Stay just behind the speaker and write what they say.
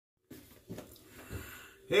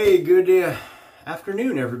Hey, good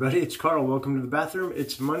afternoon, everybody. It's Carl. Welcome to the bathroom.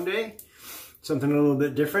 It's Monday. Something a little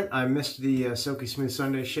bit different. I missed the Silky Smooth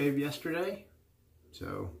Sunday shave yesterday.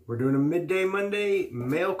 So we're doing a midday Monday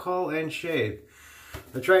mail call and shave.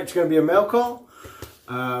 That's right, it's going to be a mail call.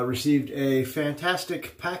 Received a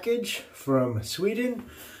fantastic package from Sweden.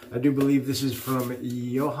 I do believe this is from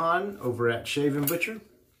Johan over at Shave and Butcher.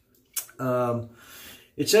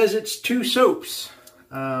 It says it's 2 soaps,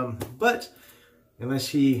 but unless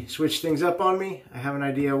he switched things up on me, I have an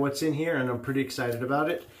idea what's in here and I'm pretty excited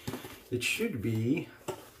about it. It should be,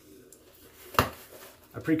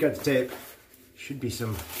 I pre-cut the tape, should be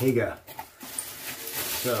some Hega.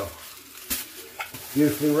 So,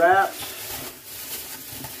 beautifully wrapped.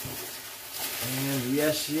 And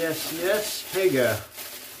yes, Hega.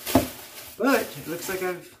 But it looks like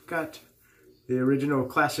I've got the original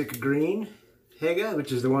classic green Hega,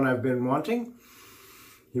 which is the one I've been wanting.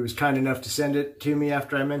 He was kind enough to send it to me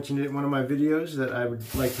after I mentioned it in one of my videos that I would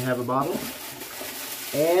like to have a bottle.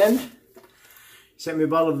 And he sent me a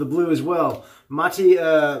bottle of the blue as well. Matti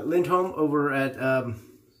Lindholm over at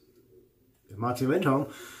Matti Lindholm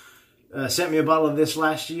sent me a bottle of this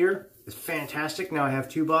last year. It's fantastic. Now I have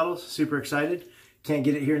 2 bottles. Super excited. Can't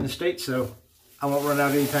get it here in the States, so I won't run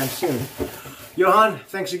out anytime soon. Johan,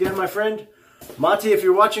 thanks again, my friend. Matti, if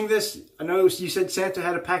you're watching this, I know you said Santa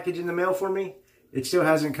had a package in the mail for me. It still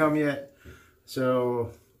hasn't come yet,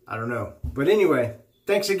 so I don't know. But anyway,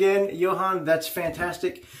 thanks again, Johan. That's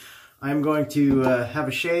fantastic. I'm going to have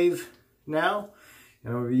a shave now,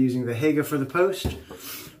 and I'll be using the Hega for the post.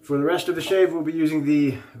 For the rest of the shave, we'll be using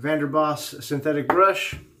the Vanderboss synthetic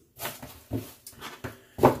brush.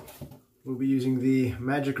 We'll be using the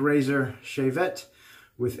Magic Razor Shavette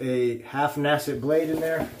with a half Nasset blade in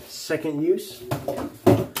there, second use.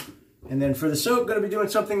 And then for the soap, going to be doing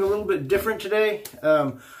something a little bit different today.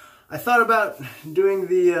 I thought about doing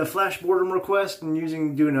the flash boredom request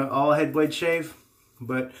and doing an all HeadBlade shave,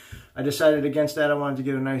 but I decided against that. I wanted to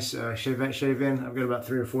get a nice Shavette shave in. I've got about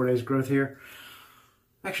 3 or 4 days growth here.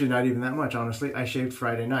 Actually, not even that much, honestly. I shaved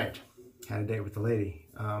Friday night. Had a date with the lady.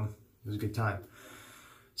 It was a good time.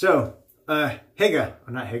 So, Hega,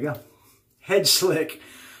 or not Hega, Head Slick.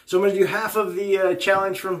 So I'm going to do half of the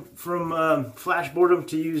challenge from Flash Boredom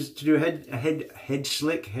to do a head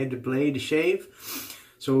slick, head blade shave.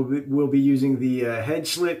 So we'll be using the Head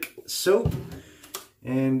Slick soap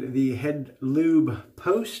and the Head Lube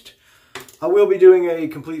post. I will be doing a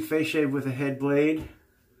complete face shave with a head blade.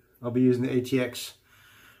 I'll be using the ATX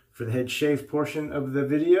for the head shave portion of the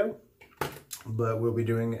video, but we'll be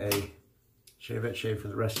doing a Shavette shave for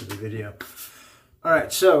the rest of the video. All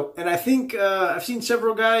right, so, and I think I've seen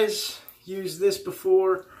several guys use this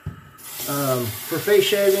before for face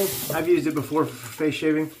shaving. I've used it before for face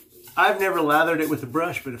shaving. I've never lathered it with a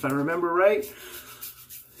brush, but if I remember right,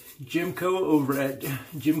 Jimco over at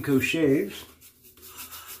Jimco Shaves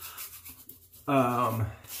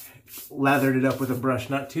lathered it up with a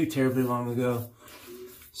brush not too terribly long ago.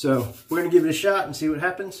 So we're gonna give it a shot and see what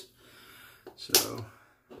happens. So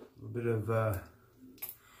a little bit of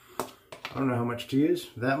I don't know how much to use.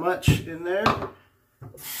 That much in there.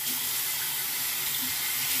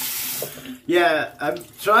 Yeah,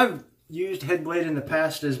 I've used HeadBlade in the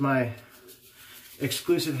past as my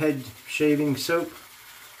exclusive head shaving soap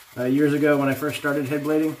years ago when I first started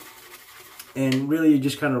HeadBlading. And really you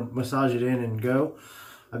just kind of massage it in and go.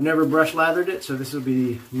 I've never brush lathered it, so this will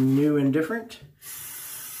be new and different.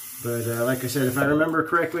 But like I said, if I remember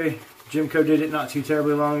correctly, Jimco did it not too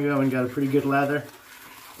terribly long ago and got a pretty good lather.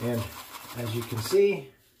 And as you can see,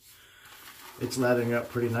 it's lathering up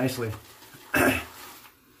pretty nicely.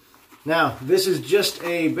 Now, this is just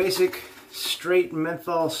a basic straight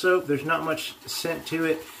menthol soap. There's not much scent to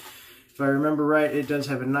it. If I remember right, it does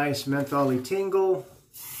have a nice menthol-y tingle.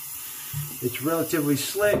 It's relatively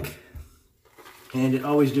slick, and it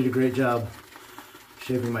always did a great job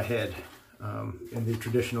shaving my head in the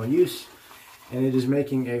traditional use. And it is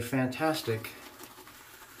making a fantastic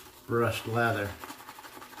brushed lather.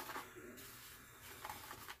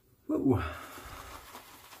 Ooh.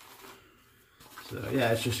 So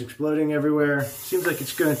yeah, it's just exploding everywhere. Seems like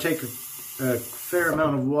it's going to take a fair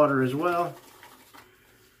amount of water as well.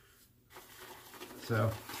 So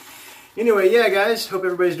anyway, yeah guys, hope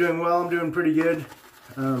everybody's doing well. I'm doing pretty good.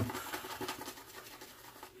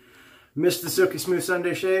 Missed the Silky Smooth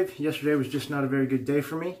Sunday shave. Yesterday was just not a very good day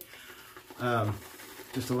for me.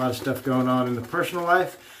 Just a lot of stuff going on in the personal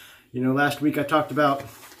life. You know, last week I talked about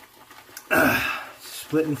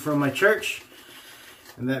splitting from my church,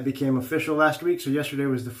 and that became official last week. So yesterday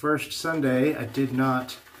was the first Sunday I did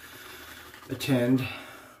not attend,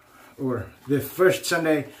 or the first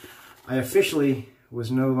Sunday I officially was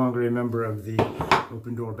no longer a member of the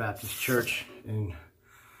Open Door Baptist Church in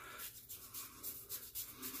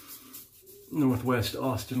Northwest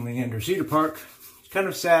Austin, Leander, Cedar Park. It's kind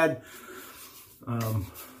of sad,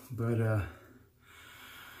 but it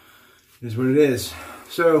is what it is.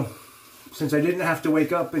 So, since I didn't have to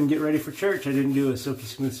wake up and get ready for church, I didn't do a silky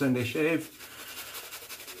smooth Sunday shave.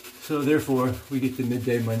 So therefore, we get the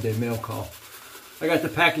midday Monday mail call. I got the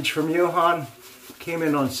package from Johan. Came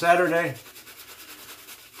in on Saturday.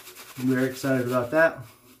 I'm very excited about that.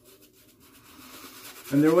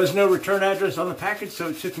 And there was no return address on the package, so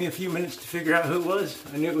it took me a few minutes to figure out who it was.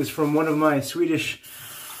 I knew it was from one of my Swedish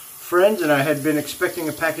friends, and I had been expecting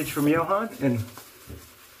a package from Johan. And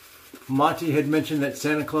Matti had mentioned that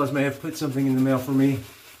Santa Claus may have put something in the mail for me,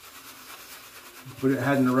 but it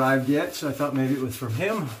hadn't arrived yet, so I thought maybe it was from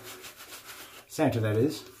him. Santa, that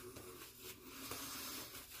is.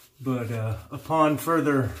 But upon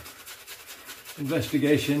further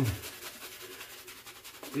investigation,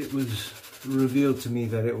 it was revealed to me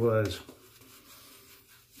that it was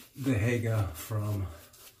the Hega from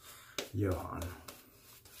Johan.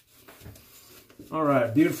 All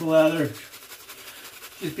right, beautiful lather.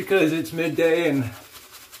 Just because it's midday and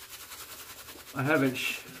I haven't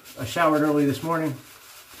I showered early this morning.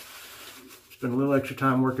 Spent a little extra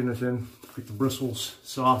time working this in. Get the bristles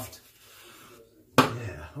soft.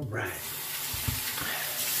 Yeah, all right.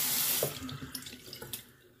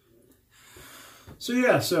 So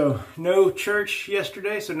yeah, so no church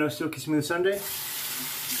yesterday, so no Silky Smooth Sunday.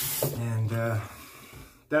 And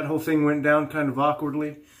that whole thing went down kind of awkwardly.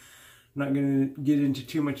 I'm not going to get into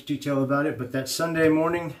too much detail about it, but that Sunday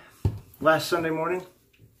morning, last Sunday morning,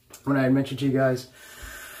 when I had mentioned to you guys,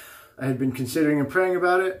 I had been considering and praying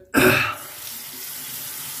about it.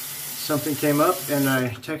 Something came up and I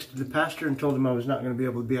texted the pastor and told him I was not going to be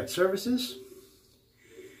able to be at services.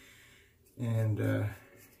 And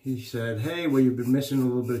he said, hey, well, you've been missing a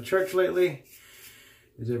little bit of church lately.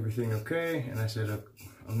 Is everything okay? And I said,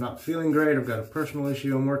 I'm not feeling great. I've got a personal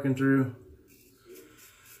issue I'm working through.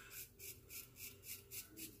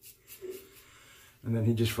 And then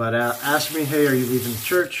he just flat out asked me, hey, are you leaving the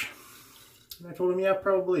church? And I told him, yeah,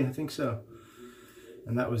 probably. I think so.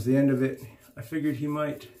 And that was the end of it. I figured he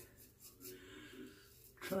might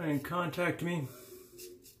try and contact me.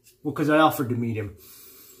 Well, because I offered to meet him.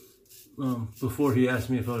 Before he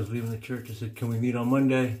asked me if I was leaving the church, I said, can we meet on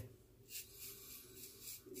Monday?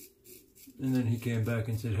 And then he came back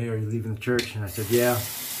and said, hey, are you leaving the church? And I said, yeah, I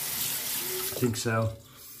think so.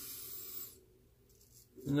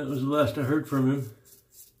 And that was the last I heard from him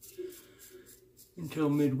until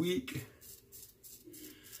midweek.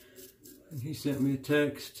 And he sent me a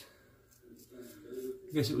text.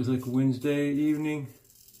 I guess it was like Wednesday evening.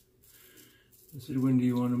 I said, when do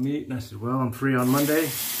you want to meet? And I said, well, I'm free on Monday.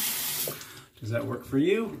 Does that work for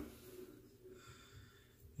you?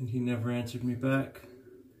 And he never answered me back.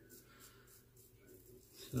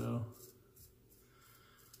 So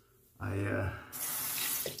I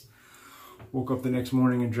woke up the next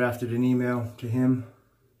morning and drafted an email to him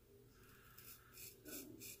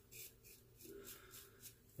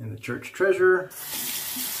and the church treasurer,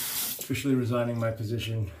 officially resigning my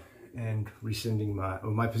position and rescinding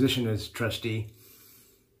my position as trustee.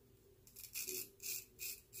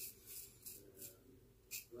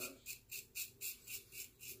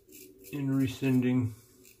 And rescinding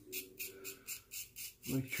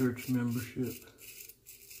my church membership.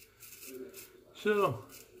 So,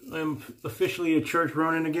 I'm officially a church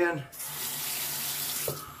Ronin again.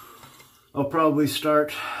 I'll probably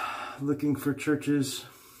start looking for churches,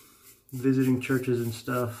 visiting churches and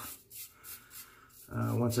stuff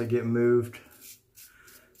once I get moved,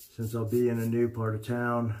 since I'll be in a new part of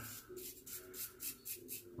town.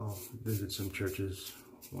 I'll visit some churches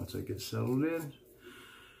once I get settled in.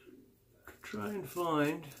 Try and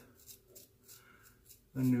find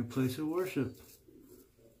a new place of worship.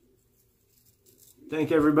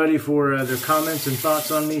 Thank everybody for their comments and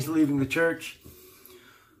thoughts on me leaving the church.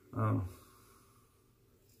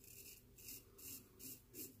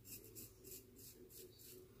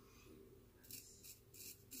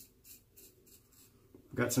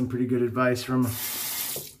 Got some pretty good advice from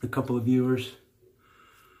a couple of viewers.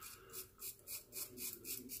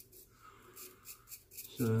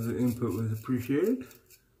 So the input was appreciated.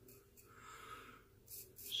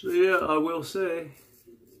 So yeah, I will say,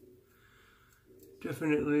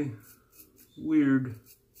 definitely weird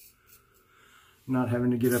not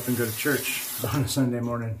having to get up and go to church on a Sunday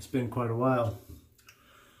morning. It's been quite a while.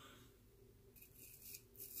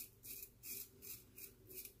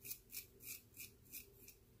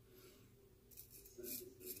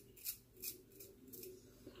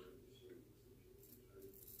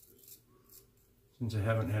 since I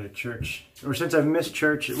haven't had a church, or since I've missed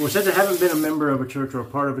church, or since I haven't been a member of a church or a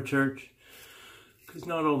part of a church, because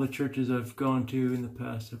not all the churches I've gone to in the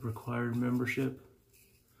past have required membership.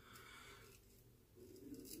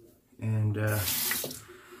 And,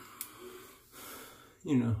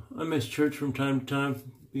 you know, I miss church from time to time,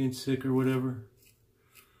 being sick or whatever.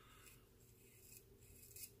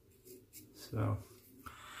 So,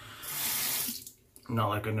 not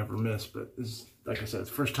like I never miss, but this is, like I said,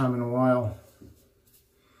 it's the first time in a while.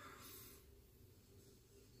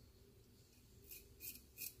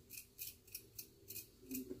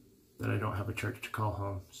 That I don't have a church to call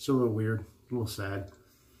home. It's a little weird, a little sad.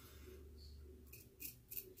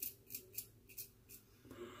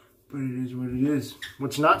 But it is what it is.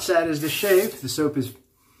 What's not sad is the shave. The soap is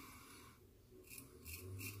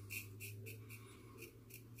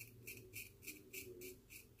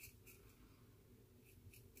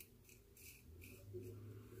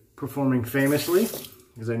performing famously,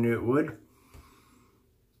 as I knew it would.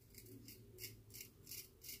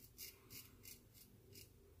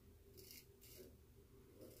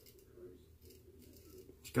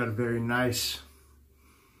 It's got a very nice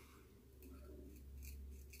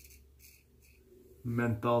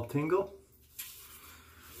menthol tingle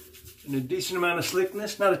and a decent amount of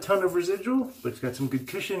slickness. Not a ton of residual, but it's got some good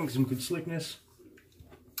cushion, some good slickness.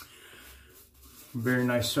 Very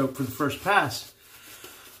nice soap for the first pass.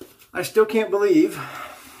 I still can't believe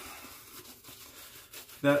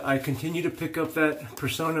that I continue to pick up that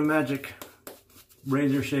Persona Magic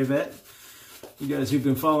razor Shavette. You guys who've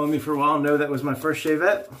been following me for a while know that was my first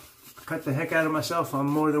Shavette. I cut the heck out of myself on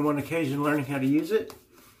more than one occasion learning how to use it.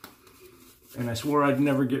 And I swore I'd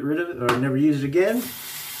never get rid of it or never use it again.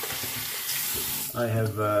 I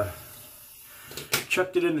have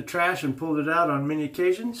chucked it in the trash and pulled it out on many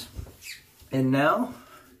occasions. And now,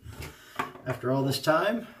 after all this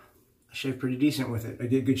time, I shave pretty decent with it. I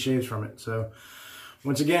get good shaves from it. So,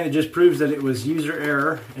 once again, it just proves that it was user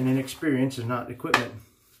error and inexperience and not equipment.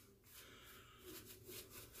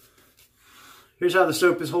 Here's how the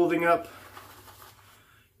soap is holding up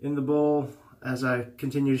in the bowl as I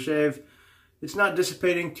continue to shave. It's not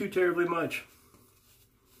dissipating too terribly much,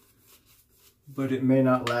 but it may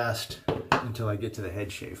not last until I get to the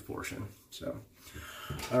head shave portion. So,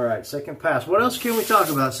 all right, second pass. What else can we talk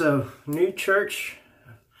about? So, new church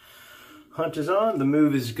hunt is on. The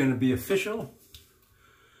move is going to be official.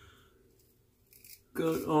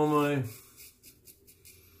 Got all my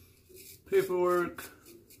paperwork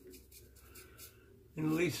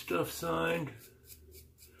and lease stuff signed.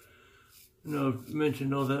 I know I've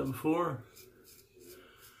mentioned all that before.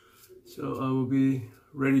 So I will be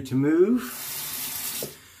ready to move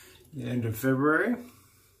the end of February.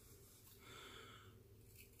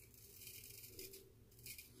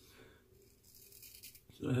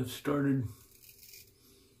 So I have started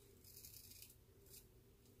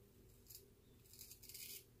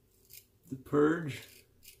the purge.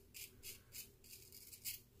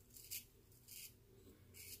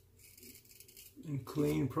 And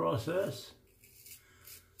clean process.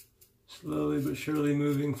 Slowly but surely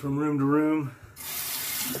moving from room to room.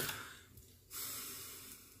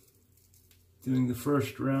 Doing the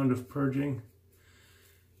first round of purging.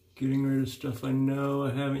 Getting rid of stuff I know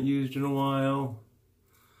I haven't used in a while.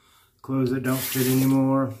 Clothes that don't fit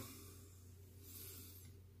anymore.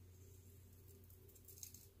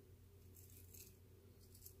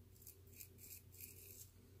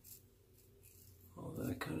 All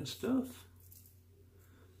that kind of stuff.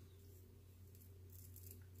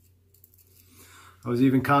 I was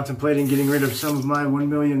even contemplating getting rid of some of my 1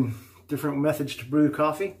 million different methods to brew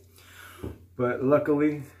coffee. But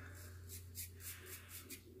luckily,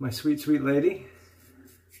 my sweet, sweet lady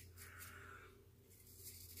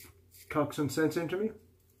talked some sense into me.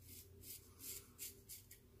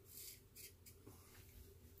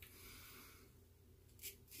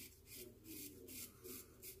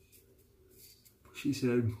 She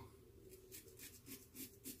said,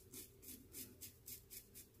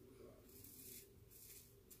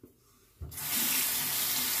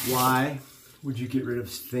 why would you get rid of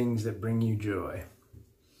things that bring you joy?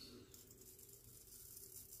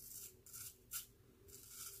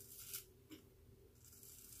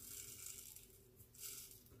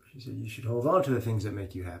 She said you should hold on to the things that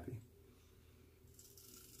make you happy.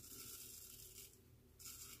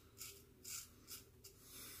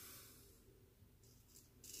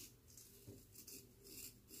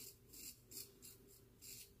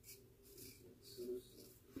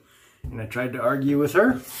 And I tried to argue with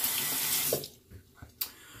her,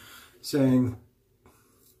 saying,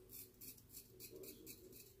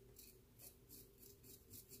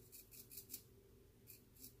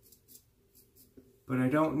 but I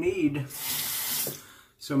don't need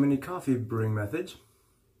so many coffee brewing methods.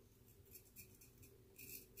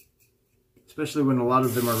 Especially when a lot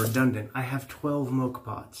of them are redundant. I have 12 mocha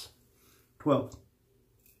pots. 12.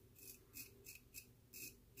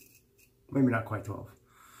 Maybe not quite 12.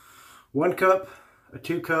 1 cup, a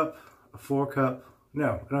 2 cup, a 4 cup.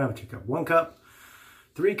 No, I don't have a 2 cup. 1 cup,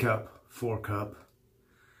 3 cup, 4 cup,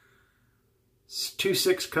 2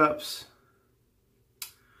 6 cups,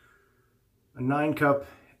 a 9 cup,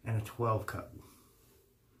 and a 12 cup.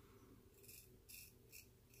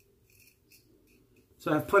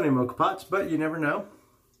 So I have plenty of mocha pots, but you never know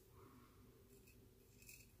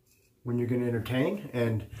when you're going to entertain.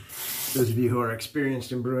 And those of you who are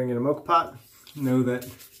experienced in brewing in a mocha pot know that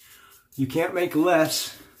you can't make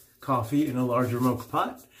less coffee in a larger mocha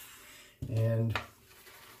pot. And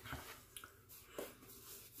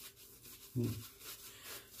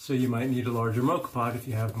so you might need a larger mocha pot if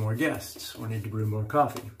you have more guests or need to brew more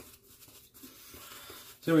coffee.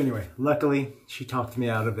 So anyway, luckily she talked me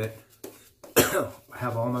out of it.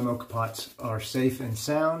 Have all my mocha pots are safe and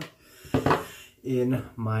sound in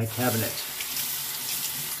my cabinet.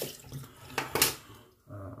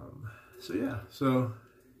 So yeah, so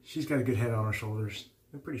she's got a good head on her shoulders,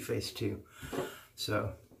 a pretty face too.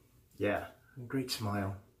 So yeah, great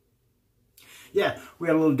smile. Yeah, we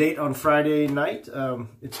had a little date on Friday night.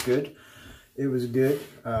 It's good. It was good.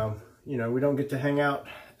 You know, we don't get to hang out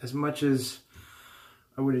as much as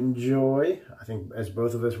I would enjoy. I think as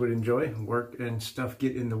both of us would enjoy. Work and stuff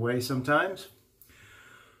get in the way sometimes.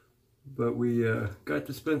 But we got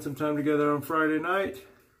to spend some time together on Friday night.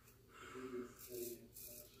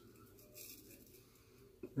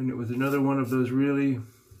 And it was another one of those really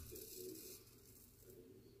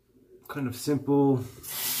kind of simple,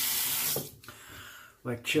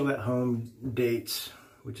 like chill at home dates,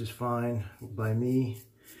 which is fine by me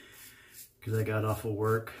because I got off of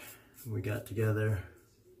work. We got together,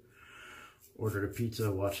 ordered a pizza,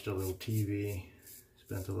 watched a little TV,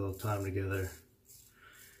 spent a little time together.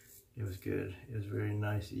 It was good. It was a very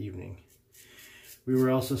nice evening. We were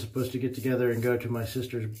also supposed to get together and go to my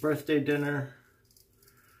sister's birthday dinner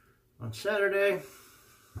on Saturday.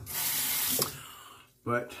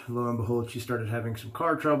 But lo and behold, she started having some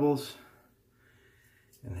car troubles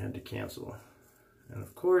and had to cancel. And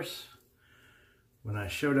of course, when I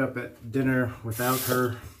showed up at dinner without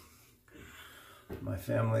her, my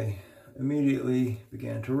family immediately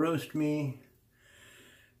began to roast me,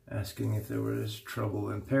 asking if there was trouble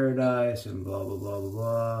in paradise and blah, blah, blah, blah,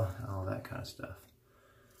 blah, all that kind of stuff.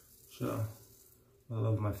 So, I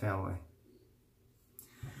love my family.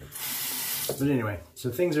 But anyway, so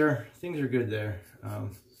things are good there.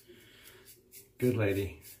 Good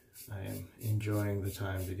lady. I am enjoying the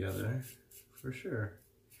time together, for sure.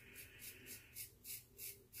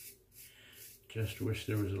 Just wish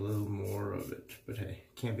there was a little more of it. But hey,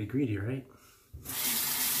 can't be greedy, right?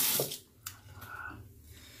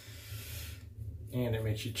 And it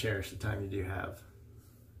makes you cherish the time you do have.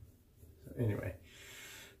 So anyway,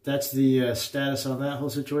 that's the status on that whole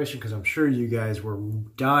situation, because I'm sure you guys were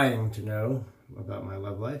dying to know about my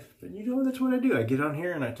love life. But you know, that's what I do. I get on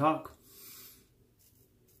here and I talk.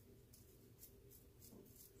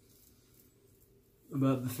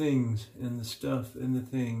 About the things and the stuff and the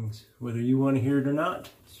things. Whether you want to hear it or not,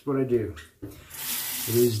 it's what I do.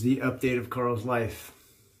 It is the update of Carl's life.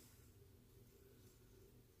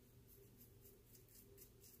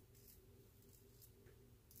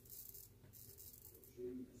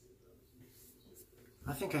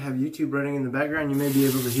 I think I have YouTube running in the background. You may be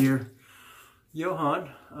able to hear Johan.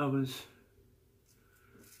 I was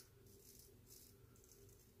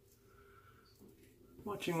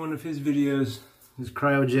watching one of his videos, his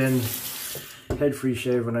cryogen head free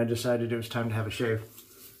shave, when I decided it was time to have a shave.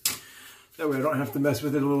 That way I don't have to mess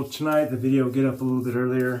with it a little tonight. The video will get up a little bit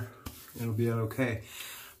earlier. It'll be okay.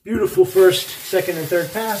 Beautiful first, second, and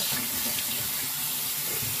third pass.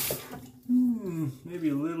 Maybe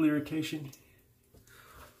a little irritation.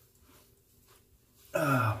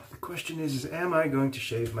 The question is am I going to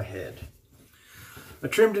shave my head? I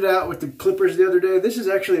trimmed it out with the clippers the other day. This is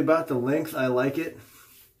actually about the length I like it.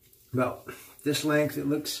 About this length. It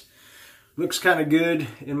looks kind of good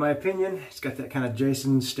in my opinion. It's got that kind of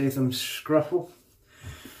Jason Statham scruffle.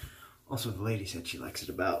 Also, the lady said she likes it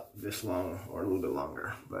about this long or a little bit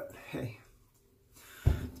longer. But hey,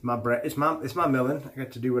 it's my melon. I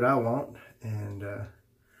got to do what I want, and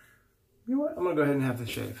you know what? I'm gonna go ahead and have the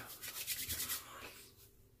shave.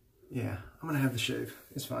 Yeah, I'm gonna have the shave.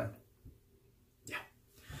 It's fine. Yeah.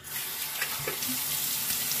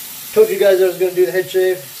 Told you guys I was gonna do the head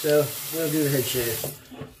shave, so we'll do the head shave.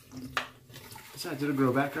 Besides, it'll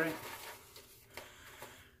grow back, right?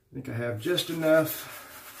 I think I have just enough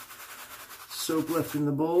soap left in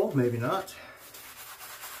the bowl, maybe not.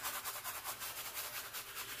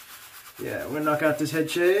 Yeah, we're gonna knock out this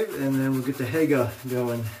head shave and then we'll get the Hega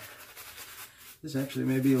going. This actually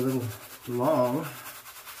may be a little long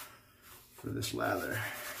for this lather.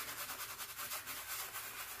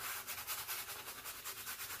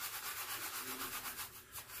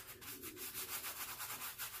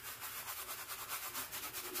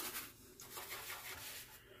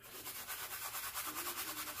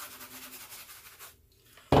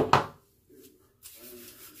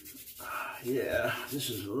 Yeah, this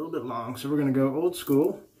is a little bit long, so we're gonna go old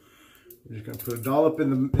school. We're just gonna put a dollop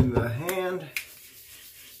in the hand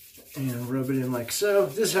and rub it in like so.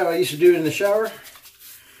 This is how I used to do it in the shower.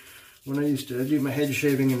 When I used to do my head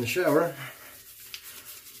shaving in the shower.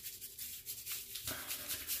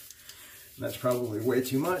 That's probably way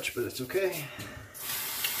too much, but it's okay.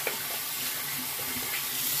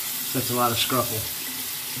 That's a lot of scruffle.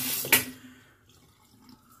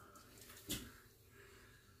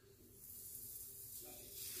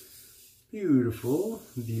 Beautiful,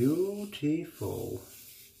 beautiful.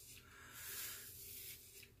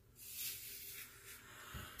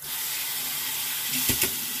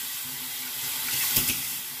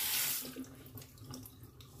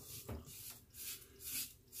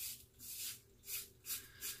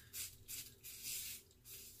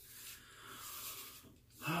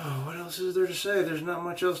 Oh, what else is there to say? There's not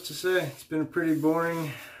much else to say. It's been a pretty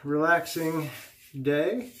boring, relaxing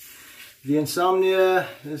day. The insomnia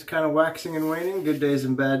is kind of waxing and waning, good days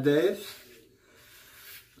and bad days.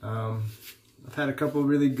 I've had a couple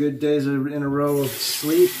really good days in a row of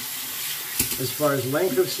sleep, as far as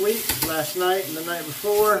length of sleep, last night and the night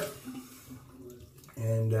before.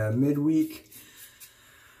 And midweek,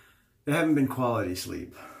 they haven't been quality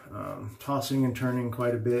sleep. Tossing and turning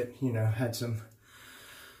quite a bit, you know, had some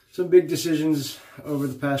big decisions over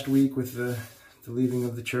the past week with the leaving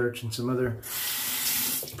of the church and some other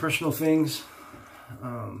personal things.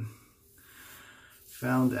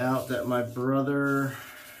 Found out that my brother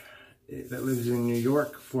that lives in New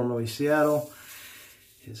York, formerly Seattle,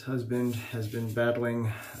 his husband has been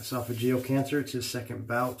battling esophageal cancer. It's his second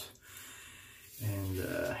bout. And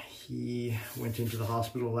he went into the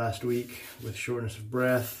hospital last week with shortness of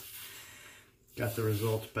breath. Got the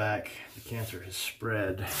results back. The cancer has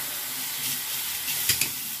spread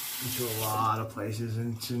into a lot of places,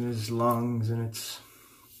 and it's in his lungs, and it's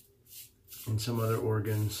in some other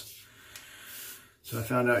organs. So I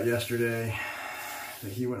found out yesterday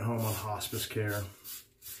that he went home on hospice care.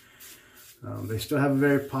 They still have a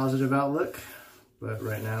very positive outlook, but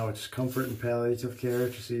right now it's comfort and palliative care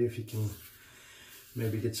to see if he can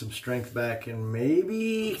maybe get some strength back and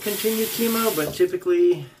maybe continue chemo. But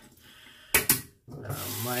typically,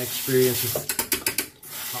 my experience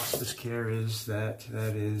with hospice care is that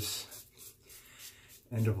is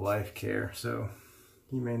end of life care. So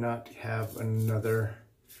he may not have another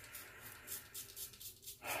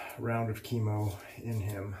round of chemo in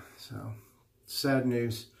him. So sad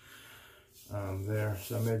news there.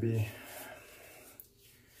 So maybe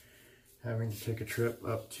having to take a trip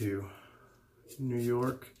up to New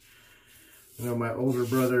York. I know my older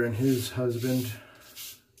brother and his husband,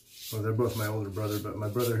 well, they're both my older brother, but my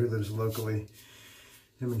brother who lives locally,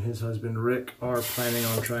 him and his husband Rick are planning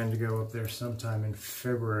on trying to go up there sometime in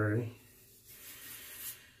February.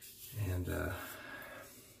 And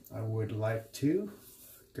I would like to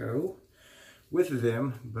go with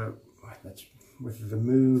them, but that's with the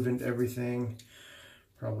move and everything,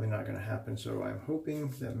 probably not going to happen. So I'm hoping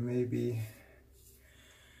that maybe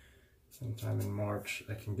sometime in March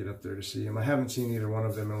I can get up there to see him. I haven't seen either one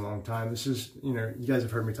of them in a long time. This is, you know, you guys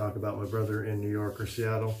have heard me talk about my brother in New York or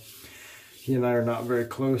Seattle. He and I are not very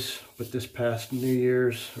close, but this past New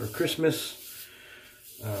Year's or Christmas,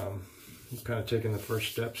 I'm kind of taking the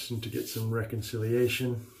first steps to get some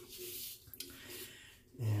reconciliation.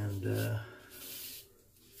 And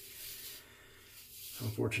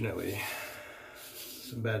unfortunately,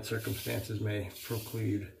 some bad circumstances may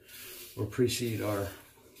precede our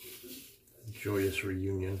joyous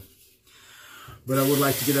reunion. But I would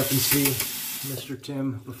like to get up and see Mr.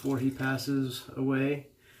 Tim before he passes away.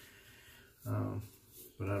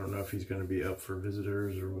 But I don't know if he's going to be up for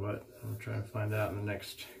visitors or what. I'm trying to find out in the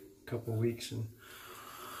next couple weeks and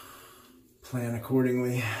plan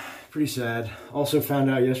accordingly. Pretty sad. Also found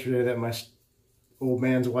out yesterday that my old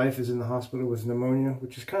man's wife is in the hospital with pneumonia,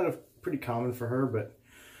 which is kind of pretty common for her, but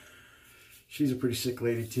she's a pretty sick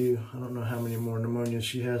lady too. I don't know how many more pneumonias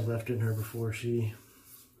she has left in her before she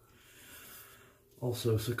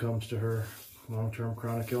also succumbs to her long-term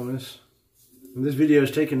chronic illness. And this video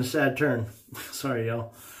is taking a sad turn. Sorry,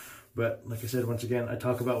 y'all. But like I said, once again, I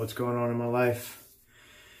talk about what's going on in my life,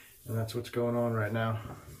 and that's what's going on right now.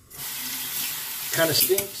 Kind of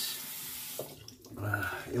stinks.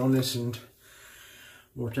 Illness and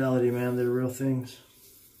mortality, man, they're real things.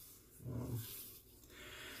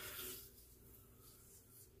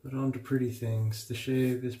 But on to pretty things. The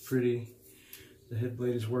shave is pretty. The head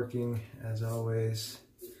blade is working as always.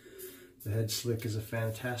 The Head Slick is a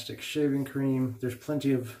fantastic shaving cream. There's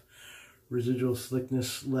plenty of residual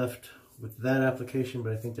slickness left with that application,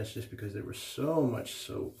 but I think that's just because there was so much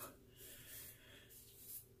soap.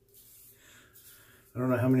 I don't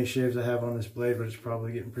know how many shaves I have on this blade, but it's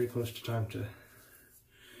probably getting pretty close to time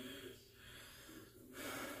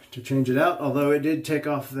to change it out. Although it did take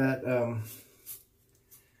off that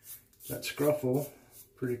that scruffle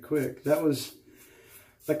pretty quick. That was,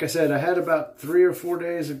 like I said, I had about 3 or 4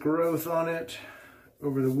 days of growth on it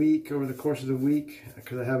over the course of the week,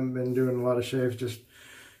 because I haven't been doing a lot of shaves, just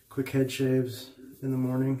quick head shaves in the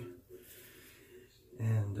morning.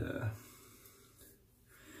 And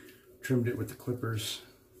trimmed it with the clippers.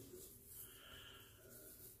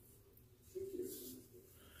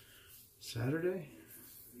 Saturday?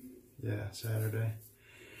 Yeah, Saturday.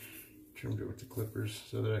 Trimmed it with the clippers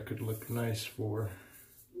so that I could look nice for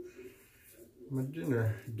my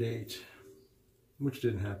dinner date, which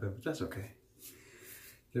didn't happen, but that's okay.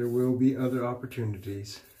 There will be other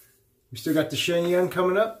opportunities. We still got the Shenyang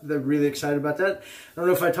coming up. They're really excited about that. I don't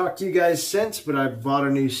know if I talked to you guys since, but I bought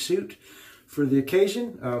a new suit for the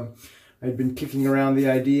occasion. I'd been kicking around the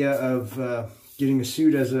idea of getting a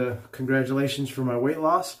suit as a congratulations for my weight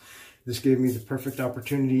loss. This gave me the perfect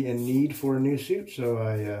opportunity and need for a new suit, so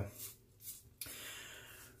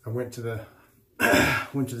I went to the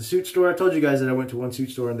suit store. I told you guys that I went to one suit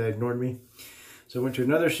store and they ignored me. So I went to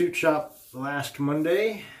another suit shop last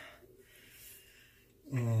Monday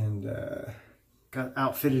and got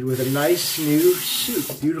outfitted with a nice new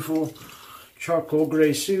suit. Beautiful charcoal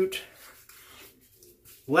gray suit,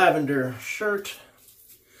 lavender shirt,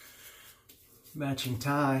 matching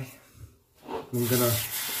tie.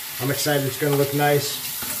 I'm excited, it's gonna look nice.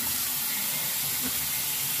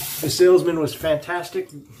 The salesman was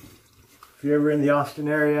fantastic. If you're ever in the Austin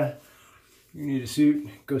area, you need a suit,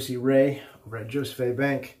 go see Ray over at Joseph A.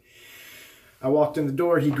 Bank. I walked in the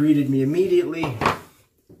door, he greeted me immediately.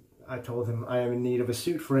 I told him I am in need of a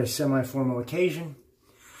suit for a semi-formal occasion.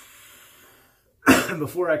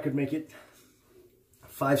 Before I could make it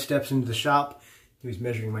 5 steps into the shop, he was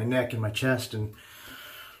measuring my neck and my chest and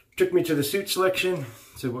took me to the suit selection.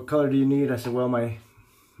 Said, what color do you need? I said, well, my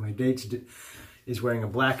date is wearing a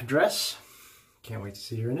black dress. Can't wait to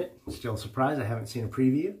see her in it. Still a surprise, I haven't seen a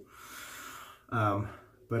preview.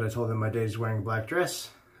 But I told him my date is wearing a black dress,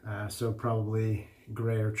 so probably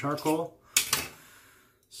gray or charcoal.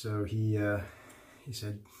 So he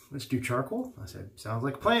said, let's do charcoal. I said, sounds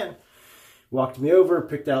like a plan. Walked me over,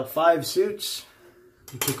 picked out 5 suits.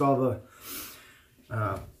 We took all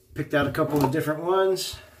the, picked out a couple of different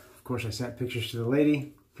ones. Of course, I sent pictures to the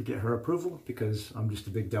lady to get her approval because I'm just a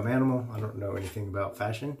big dumb animal. I don't know anything about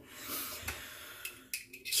fashion.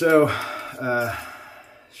 So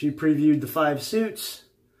she previewed the 5 suits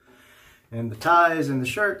and the ties and the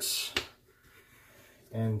shirts.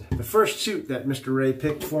 And the first suit that Mr. Ray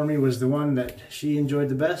picked for me was the one that she enjoyed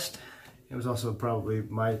the best. It was also probably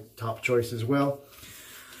my top choice as well.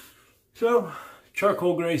 So,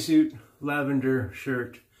 charcoal gray suit, lavender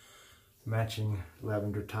shirt, matching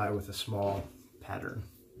lavender tie with a small pattern.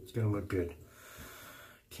 It's gonna look good.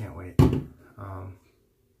 Can't wait.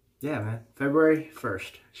 Yeah, man. February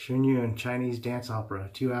 1st, Shenyang Chinese dance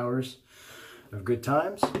opera. 2 hours of good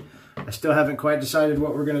times. I still haven't quite decided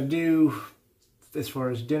what we're gonna do as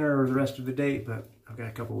far as dinner or the rest of the date, but I've got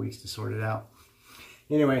a couple weeks to sort it out.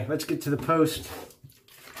 Anyway, let's get to the post.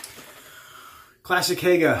 Classic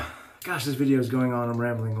Hega. Gosh, this video is going on. I'm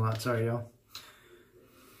rambling a lot. Sorry, y'all.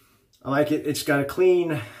 I like it. It's got a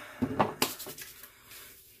clean,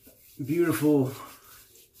 beautiful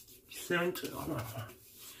scent.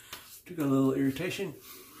 Took a little irritation.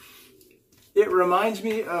 It reminds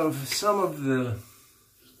me of some of the,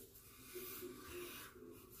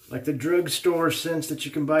 like the drugstore scents that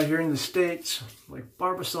you can buy here in the States, like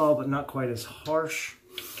Barbasol, but not quite as harsh.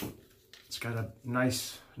 It's got a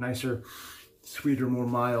nicer, sweeter, more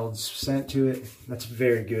mild scent to it. That's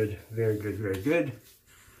very good, very good, very good.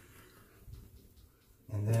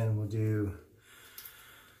 And then we'll do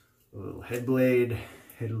a little HeadBlade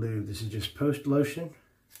head lube. This is just post lotion.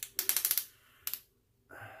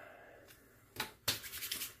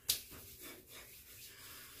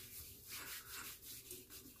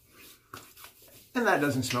 And that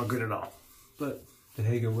doesn't smell good at all, but the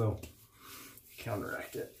Hega will.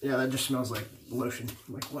 counteract it. Yeah, that just smells like lotion,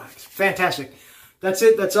 like wax. Fantastic. That's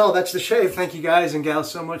it. That's all. That's the shave. Thank you guys and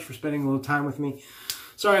gals so much for spending a little time with me.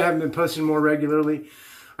 Sorry I haven't been posting more regularly.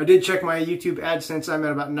 I did check my YouTube AdSense. I'm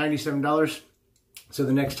at about $97. So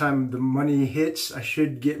the next time the money hits, I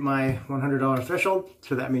should get my $100 threshold.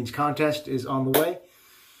 So that means contest is on the way.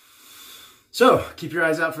 So keep your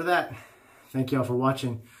eyes out for that. Thank you all for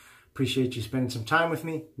watching. Appreciate you spending some time with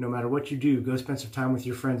me. No matter what you do, go spend some time with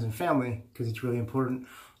your friends and family because it's really important.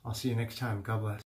 I'll see you next time. God bless.